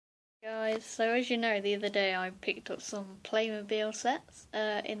Guys, so as you know, the other day I picked up some Playmobil sets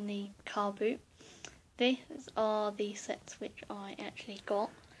in the car boot. These are the sets which I actually got.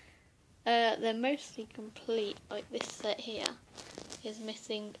 They're mostly complete, like this set here is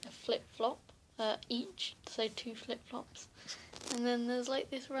missing a flip-flop each, so 2 flip-flops. And then there's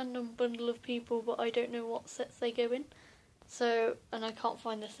like this random bundle of people, but I don't know what sets they go in. So, and I can't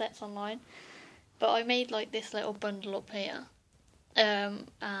find the sets online. But I made like this little bundle up here. And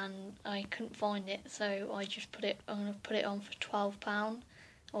I couldn't find it, so I just I'm gonna put it on for £12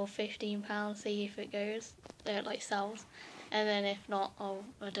 or £15, see if it goes, like sells, and then if not,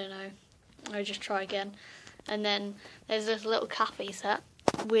 I don't know, I'll just try again. And then there's this little cafe set,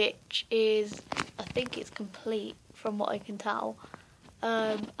 which is, I think it's complete from what I can tell,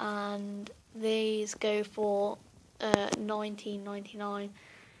 and these go for £19.99.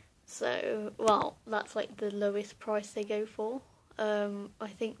 So, well, that's like the lowest price they go for. I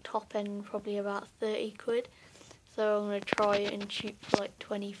think top end probably about 30 quid. So I'm going to try it and shoot for like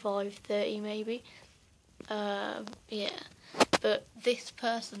 25, 30 maybe. Yeah. But this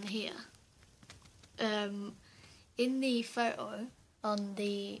person here, in the photo on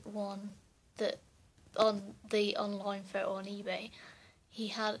the one that, on the online photo on eBay, he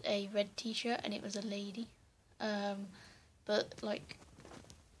had a red t-shirt and it was a lady. But like,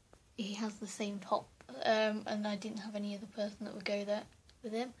 he has the same top. And I didn't have any other person that would go there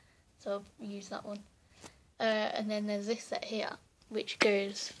with him, so I'll use that one. And then there's this set here, which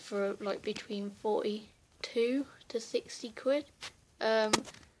goes for like between 42 to 60 quid. The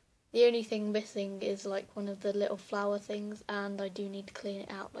only thing missing is like one of the little flower things, and I do need to clean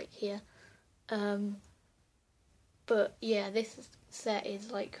it out like here. But yeah, this set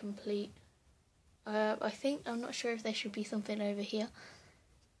is like complete. I'm not sure if there should be something over here.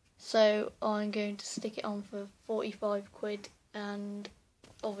 So I'm going to stick it on for 45 quid and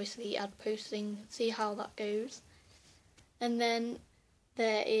obviously add posting, see how that goes. And then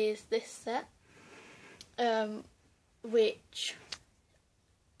there is this set, which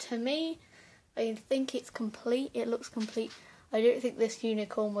to me, I think it's complete, it looks complete. I don't think this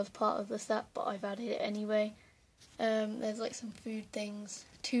unicorn was part of the set, but I've added it anyway. There's like some food things,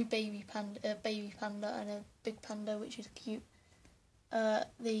 2 baby panda and a big panda, which is cute.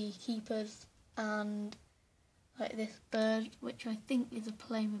 The keepers, and like this bird, which I think is a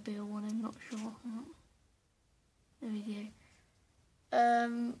Playmobil one, I'm not sure. There we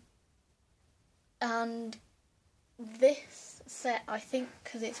go. And this set, I think,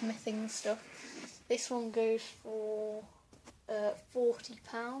 because it's missing stuff, this one goes for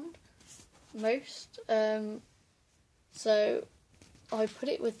 £40 most. So I put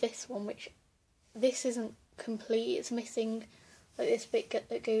it with this one, which this isn't complete, it's missing like this bit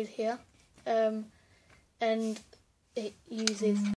that goes here, and it uses